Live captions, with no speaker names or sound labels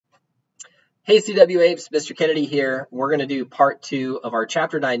Hey CW Apes, Mr. Kennedy here. We're going to do part 2 of our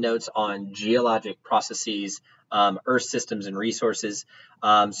Chapter 9 notes on geologic processes, Earth systems, and resources.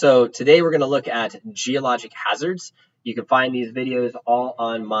 So today we're going to look at geologic hazards. You can find these videos all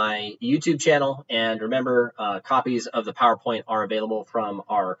on my YouTube channel. And remember, copies of the PowerPoint are available from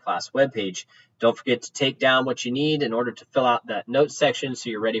our class webpage. Don't forget to take down what you need in order to fill out that notes section so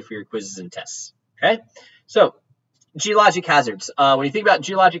you're ready for your quizzes and tests. Okay, so geologic hazards. When you think about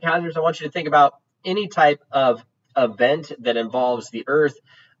geologic hazards, I want you to think about any type of event that involves the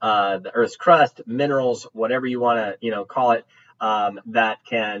Earth's crust, minerals, whatever you want to call it, that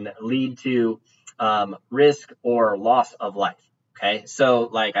can lead to risk or loss of life. Okay, so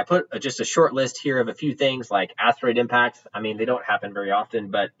like I put just a short list here of a few things like asteroid impacts. I mean, they don't happen very often,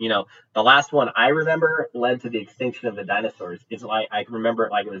 but the last one I remember led to the extinction of the dinosaurs. It's like I can remember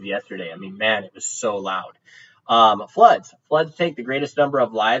it like it was yesterday. I mean, man, it was so loud. Floods take the greatest number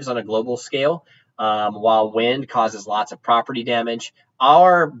of lives on a global scale, while wind causes lots of property damage.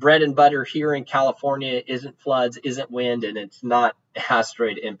 Our bread and butter here in California isn't floods, isn't wind, and it's not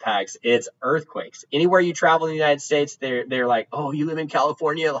asteroid impacts. It's earthquakes. Anywhere you travel in the United States, they're like, oh, you live in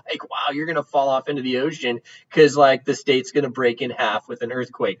California? Like, wow, you're going to fall off into the ocean because like the state's going to break in half with an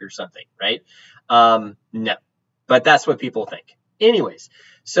earthquake or something, right? No, but that's what people think. Anyways,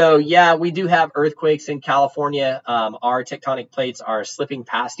 so yeah, we do have earthquakes in California. Our tectonic plates are slipping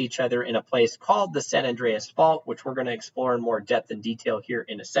past each other in a place called the San Andreas Fault, which we're going to explore in more depth and detail here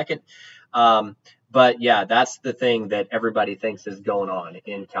in a second. But yeah, that's the thing that everybody thinks is going on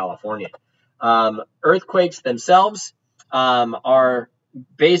in California. Earthquakes themselves are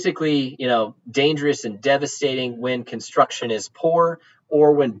basically, dangerous and devastating when construction is poor,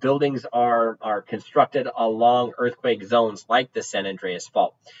 or when buildings are constructed along earthquake zones like the San Andreas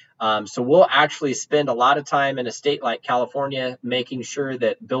Fault. So we'll actually spend a lot of time in a state like California making sure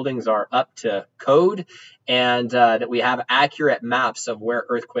that buildings are up to code and that we have accurate maps of where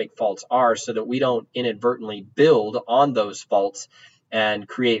earthquake faults are so that we don't inadvertently build on those faults and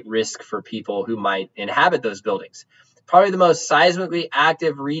create risk for people who might inhabit those buildings. Probably the most seismically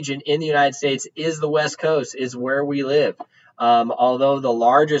active region in the United States is the West Coast, is where we live. Although the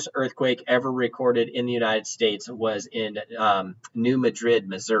largest earthquake ever recorded in the United States was in New Madrid,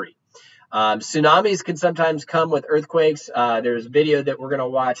 Missouri. Tsunamis can sometimes come with earthquakes. There's a video that we're going to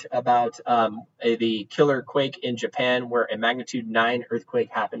watch about the killer quake in Japan, where a magnitude 9 earthquake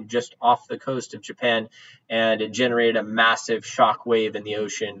happened just off the coast of Japan, and it generated a massive shock wave in the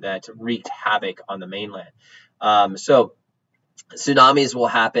ocean that wreaked havoc on the mainland. So tsunamis will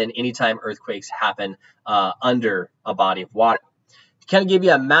happen anytime earthquakes happen under a body of water. To kind of give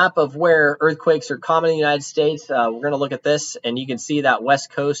you a map of where earthquakes are common in the United States, we're going to look at this, and you can see that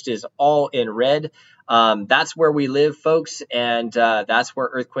West Coast is all in red. That's where we live, folks, and that's where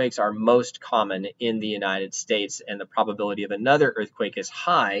earthquakes are most common in the United States, and the probability of another earthquake is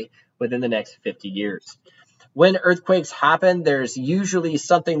high within the next 50 years. When earthquakes happen, there's usually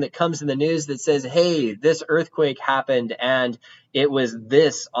something that comes in the news that says, hey, this earthquake happened and it was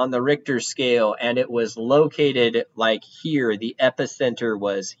this on the Richter scale and it was located like here. The epicenter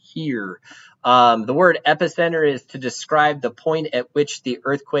was here. The word epicenter is to describe the point at which the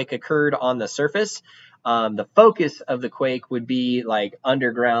earthquake occurred on the surface. The focus of the quake would be like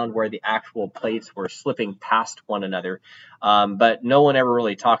underground where the actual plates were slipping past one another. But no one ever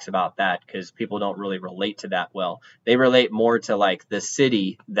really talks about that because people don't really relate to that well. They relate more to like the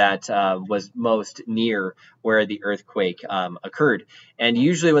city that was most near where the earthquake occurred. And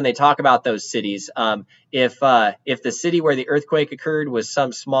usually when they talk about those cities, if the city where the earthquake occurred was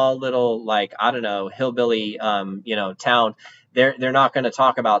some small little, like, I don't know, hillbilly, town, they're not going to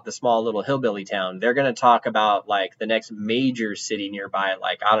talk about the small little hillbilly town. They're going to talk about like the next major city nearby,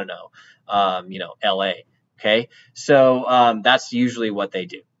 like, I don't know, LA. Okay, so that's usually what they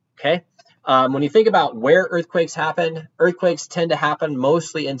do. Okay, when you think about where earthquakes happen, earthquakes tend to happen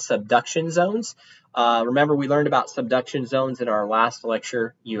mostly in subduction zones. Remember, we learned about subduction zones in our last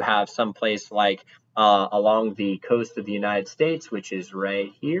lecture. You have some place like along the coast of the United States, which is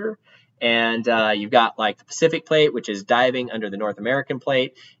right here. And you've got like the Pacific plate, which is diving under the North American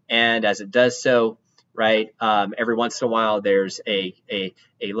plate. And as it does so, right, every once in a while, there's a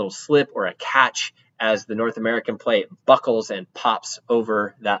little slip or a catch as the North American plate buckles and pops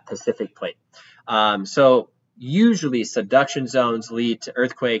over that Pacific plate. So usually subduction zones lead to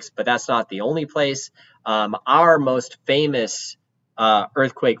earthquakes, but that's not the only place. Our most famous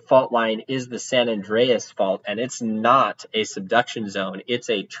earthquake fault line is the San Andreas Fault, and it's not a subduction zone. It's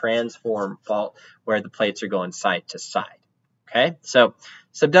a transform fault where the plates are going side to side. Okay, so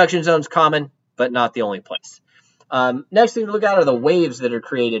subduction zone's common, but not the only place. Next thing to look at are the waves that are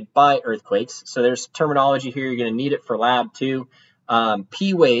created by earthquakes. So there's terminology here. You're going to need it for lab too.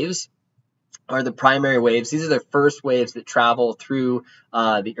 P waves are the primary waves. These are the first waves that travel through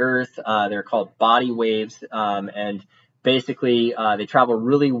the earth. They're called body waves, and basically they travel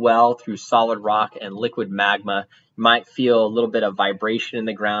really well through solid rock and liquid magma. You might feel a little bit of vibration in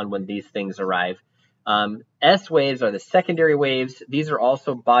the ground when these things arrive. S waves are the secondary waves. These are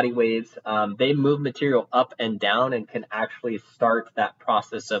also body waves. They move material up and down and can actually start that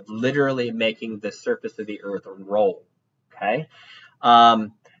process of literally making the surface of the earth roll. Okay.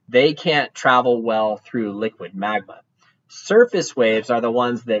 They can't travel well through liquid magma. Surface waves are the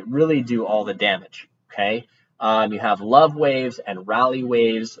ones that really do all the damage. Okay. You have love waves and rally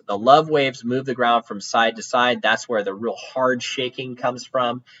waves. The love waves move the ground from side to side. That's where the real hard shaking comes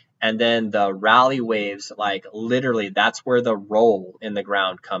from. And then the rally waves, like literally, that's where the roll in the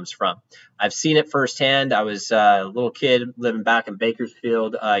ground comes from. I've seen it firsthand. I was a little kid living back in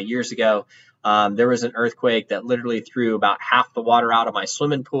Bakersfield years ago. There was an earthquake that literally threw about half the water out of my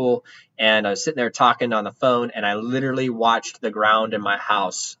swimming pool. And I was sitting there talking on the phone, and I literally watched the ground in my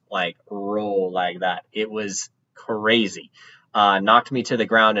house like roll like that. It was crazy. Knocked me to the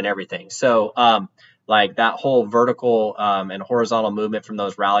ground and everything. So, like that whole vertical and horizontal movement from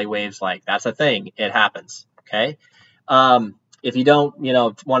those rally waves, like that's a thing. It happens. Okay. If you don't,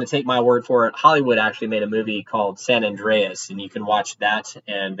 want to take my word for it, Hollywood actually made a movie called San Andreas, and you can watch that,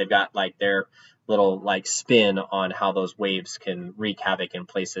 and they've got like their little like spin on how those waves can wreak havoc in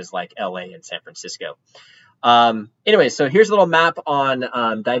places like LA and San Francisco. Anyway, so here's a little map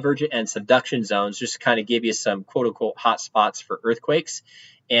on divergent and subduction zones, just to kind of give you some quote unquote hot spots for earthquakes.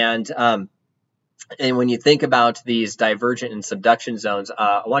 And when you think about these divergent and subduction zones,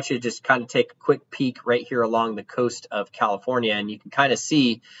 I want you to just kind of take a quick peek right here along the coast of California, and you can kind of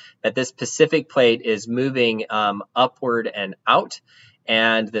see that this Pacific plate is moving upward and out,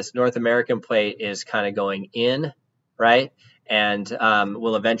 and this North American plate is kind of going in, right? And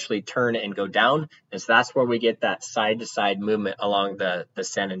will eventually turn and go down. And so that's where we get that side-to-side movement along the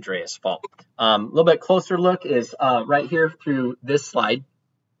San Andreas Fault. A little bit closer look is right here through this slide.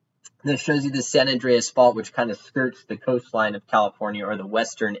 This shows you the San Andreas Fault, which kind of skirts the coastline of California, or the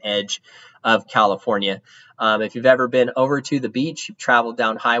western edge of California. If you've ever been over to the beach, you've traveled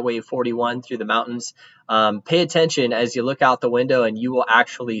down Highway 41 through the mountains, pay attention as you look out the window, and you will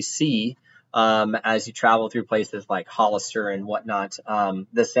actually see, as you travel through places like Hollister and whatnot,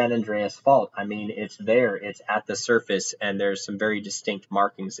 the San Andreas Fault. I mean, it's there, it's at the surface, and there's some very distinct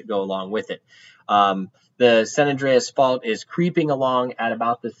markings that go along with it. The San Andreas Fault is creeping along at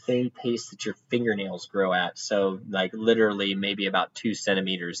about the same pace that your fingernails grow at. So like literally maybe about 2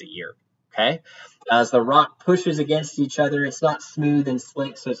 centimeters a year. Okay. As the rock pushes against each other, it's not smooth and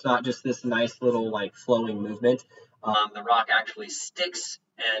slick. So it's not just this nice little like flowing movement. The rock actually sticks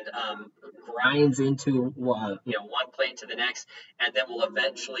and grinds into one plate to the next, and then will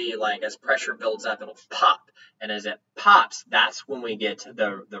eventually, like as pressure builds up, it'll pop. And as it pops, that's when we get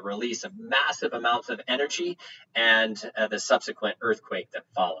the release of massive amounts of energy and the subsequent earthquake that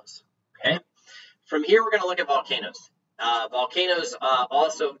follows. Okay. From here, we're going to look at volcanoes. Volcanoes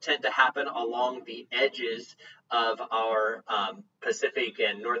also tend to happen along the edges of our Pacific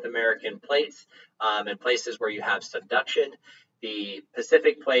and North American plates, and places where you have subduction. The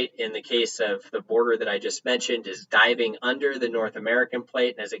Pacific plate, in the case of the border that I just mentioned, is diving under the North American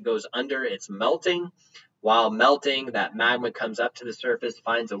plate, and as it goes under, it's melting. While melting, that magma comes up to the surface,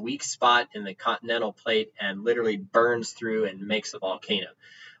 finds a weak spot in the continental plate, and literally burns through and makes a volcano.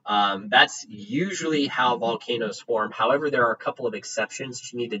 That's usually how volcanoes form. However, there are a couple of exceptions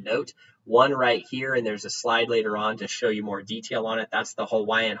that you need to note. One right here, and there's a slide later on to show you more detail on it. That's the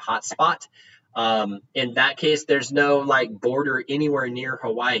Hawaiian hotspot. In that case, there's no like border anywhere near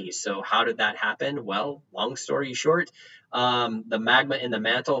Hawaii. So how did that happen? Well, long story short, the magma in the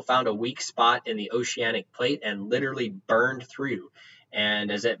mantle found a weak spot in the oceanic plate and literally burned through.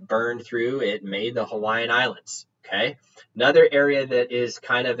 And as it burned through, it made the Hawaiian Islands. Okay. Another area that is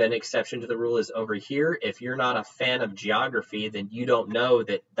kind of an exception to the rule is over here. If you're not a fan of geography, then you don't know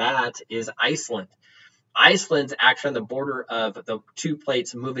that that is Iceland. Iceland's actually on the border of the two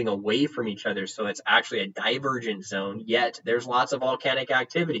plates moving away from each other, so it's actually a divergent zone, yet there's lots of volcanic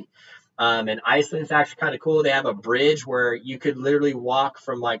activity. And Iceland's actually kind of cool. They have a bridge where you could literally walk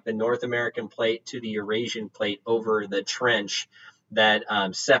from like the North American plate to the Eurasian plate over the trench that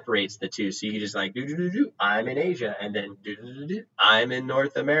separates the two. So you can just like, I'm in Asia, and then I'm in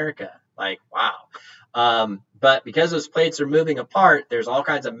North America. Like, wow. But because those plates are moving apart, there's all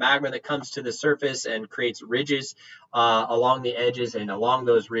kinds of magma that comes to the surface and creates ridges along the edges. And along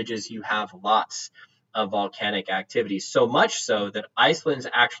those ridges, you have lots of volcanic activity, so much so that Iceland's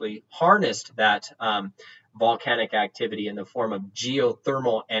actually harnessed that volcanic activity in the form of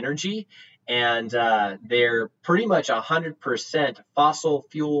geothermal energy, and they're pretty much 100% fossil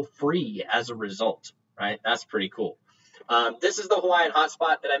fuel free as a result, right? That's pretty cool. This is the Hawaiian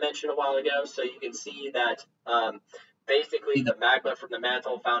hotspot that I mentioned a while ago, so you can see that basically the magma from the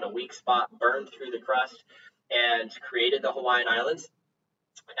mantle found a weak spot, burned through the crust, and created the Hawaiian Islands.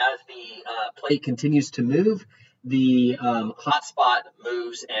 As the plate continues to move, the hotspot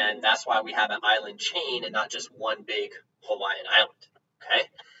moves, and that's why we have an island chain and not just one big Hawaiian island. Okay.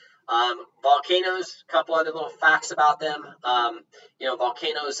 Volcanoes, a couple other little facts about them.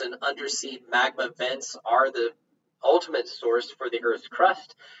 Volcanoes and undersea magma vents are the ultimate source for the Earth's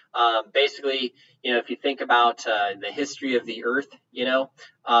crust. Basically, if you think about the history of the Earth,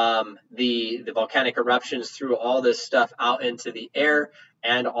 the volcanic eruptions threw all this stuff out into the air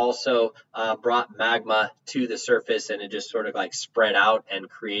and also brought magma to the surface, and it just sort of like spread out and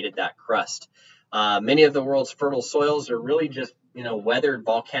created that crust. Many of the world's fertile soils are really just, weathered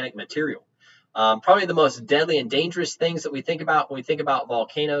volcanic material. Probably the most deadly and dangerous things that we think about when we think about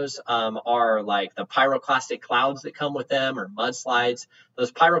volcanoes are like the pyroclastic clouds that come with them, or mudslides.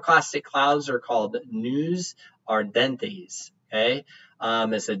 Those pyroclastic clouds are called nus ardentes. Okay,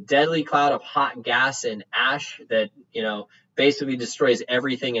 it's a deadly cloud of hot gas and ash that basically destroys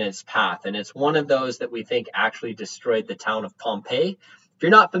everything in its path, and it's one of those that we think actually destroyed the town of Pompeii. If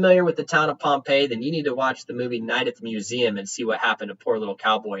you're not familiar with the town of Pompeii, then you need to watch the movie Night at the Museum and see what happened to poor little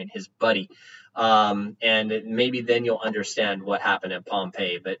cowboy and his buddy. And maybe then you'll understand what happened at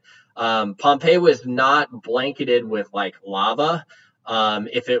Pompeii. But Pompeii was not blanketed with like lava.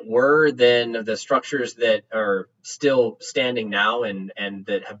 If it were, then the structures that are still standing now and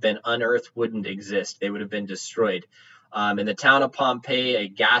that have been unearthed wouldn't exist. They would have been destroyed. In the town of Pompeii, a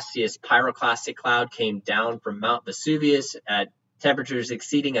gaseous pyroclastic cloud came down from Mount Vesuvius at temperatures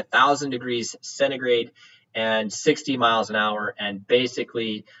exceeding 1,000 degrees centigrade and 60 miles an hour, and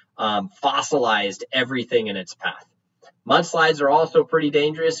basically fossilized everything in its path. Mudslides are also pretty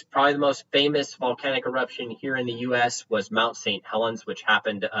dangerous. Probably the most famous volcanic eruption here in the U.S. was Mount St. Helens, which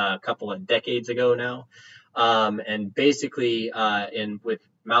happened a couple of decades ago now. And basically, with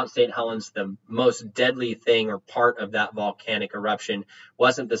Mount St. Helens, the most deadly thing or part of that volcanic eruption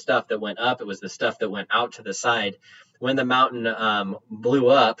wasn't the stuff that went up, it was the stuff that went out to the side. When the mountain blew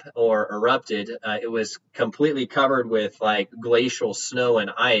up or erupted, it was completely covered with like glacial snow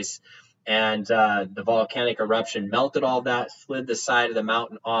and ice, and the volcanic eruption melted all that, slid the side of the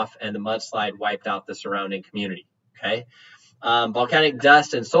mountain off, and the mudslide wiped out the surrounding community. Okay. Volcanic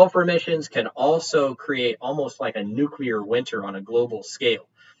dust and sulfur emissions can also create almost like a nuclear winter on a global scale.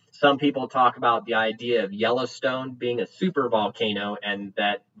 Some people talk about the idea of Yellowstone being a super volcano and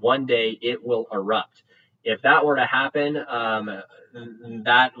that one day it will erupt. If that were to happen,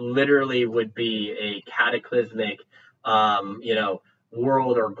 that literally would be a cataclysmic,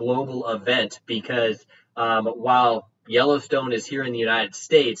 world or global event, because while Yellowstone is here in the United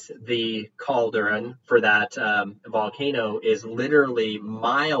States, the cauldron for that volcano is literally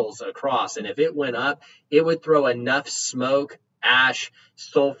miles across. And if it went up, it would throw enough smoke, ash,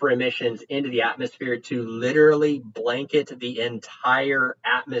 sulfur emissions into the atmosphere to literally blanket the entire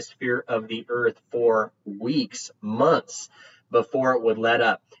atmosphere of the Earth for weeks, months before it would let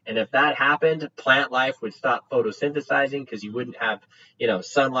up. And if that happened, plant life would stop photosynthesizing because you wouldn't have,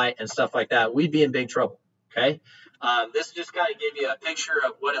 sunlight and stuff like that. We'd be in big trouble. Okay. This just kind of give you a picture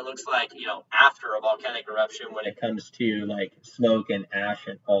of what it looks like, after a volcanic eruption when it comes to like smoke and ash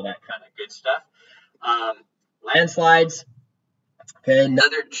and all that kind of good stuff. Landslides. Okay,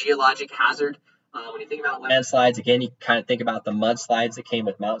 another geologic hazard. When you think about landslides, again, you kind of think about the mudslides that came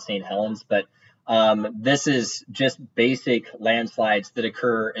with Mount St. Helens, but this is just basic landslides that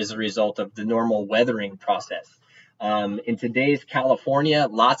occur as a result of the normal weathering process. In today's California,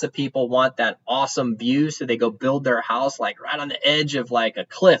 lots of people want that awesome view, so they go build their house like right on the edge of like a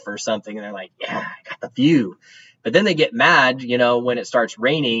cliff or something, and they're like, yeah, I got the view. But then they get mad, when it starts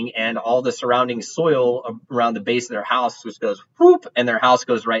raining and all the surrounding soil around the base of their house just goes whoop, and their house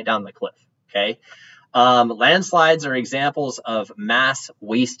goes right down the cliff. Okay. Landslides are examples of mass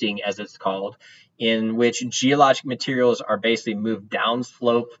wasting, as it's called, in which geologic materials are basically moved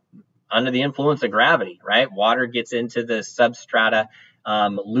downslope under the influence of gravity, right? Water gets into the substrata,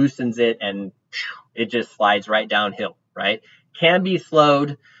 loosens it, and it just slides right downhill, right? Can be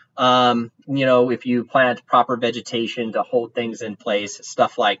slowed, if you plant proper vegetation to hold things in place,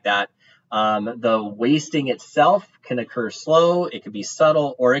 stuff like that. The wasting itself can occur slow, it could be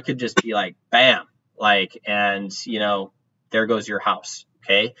subtle, or it could just be like, bam, and there goes your house,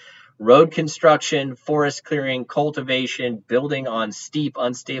 okay? road construction, forest clearing, cultivation, building on steep,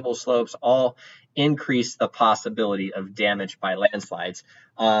 unstable slopes all increase the possibility of damage by landslides.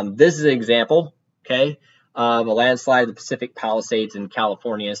 This is an example, okay, of a landslide in the Pacific Palisades in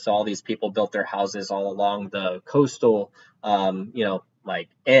California. So all these people built their houses all along the coastal, like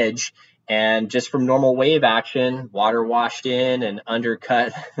edge. And just from normal wave action, water washed in and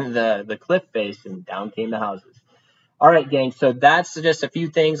undercut the cliff face, and down came the houses. All right, gang, so that's just a few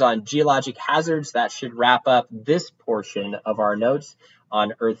things on geologic hazards. That should wrap up this portion of our notes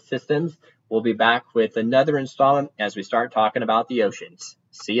on Earth systems. We'll be back with another installment as we start talking about the oceans.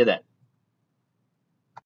 See you then.